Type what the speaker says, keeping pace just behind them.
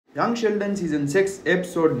Young Sheldon Season 6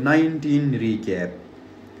 Episode 19 Recap.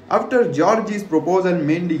 After Georgie's proposal,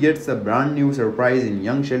 Mandy gets a brand new surprise in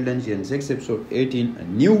Young Sheldon Season 6 Episode 18, a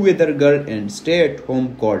new weather girl and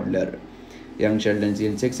stay-at-home toddler. Young Sheldon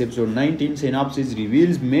Season 6 Episode 19 synopsis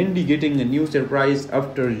reveals Mandy getting a new surprise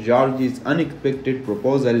after Georgie's unexpected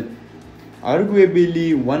proposal.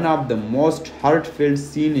 Arguably one of the most heartfelt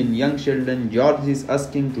scenes in Young Sheldon, Georgie's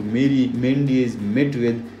asking to marry Mandy is met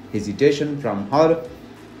with hesitation from her,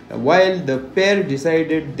 while the pair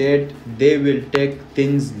decided that they will take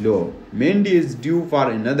things slow. Mandy is due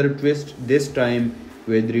for another twist, this time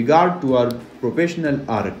with regard to her professional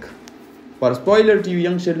arc. For Spoiler TV,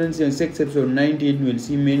 Young Sheldon Season 6 Episode 19 will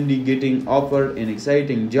see Mandy getting offered an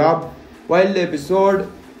exciting job, while the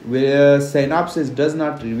episode synopsis does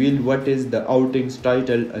not reveal what is the outing's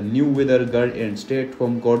title. A new weather girl and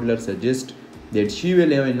stay-at-home toddler suggests that she will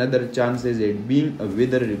have another chances at being a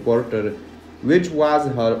weather reporter, which was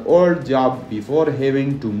her old job before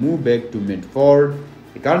having to move back to Medford.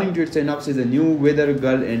 According to its synopsis, a new weather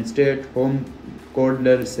girl and stay-at-home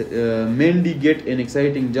toddler, Mandy get an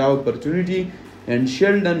exciting job opportunity, and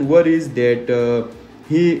Sheldon worries that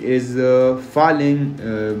he is falling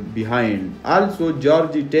behind. Also,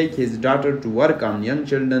 Georgie takes his daughter to work on Young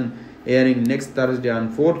Sheldon, airing next Thursday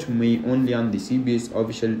on 4th May only on the CBS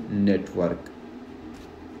official network.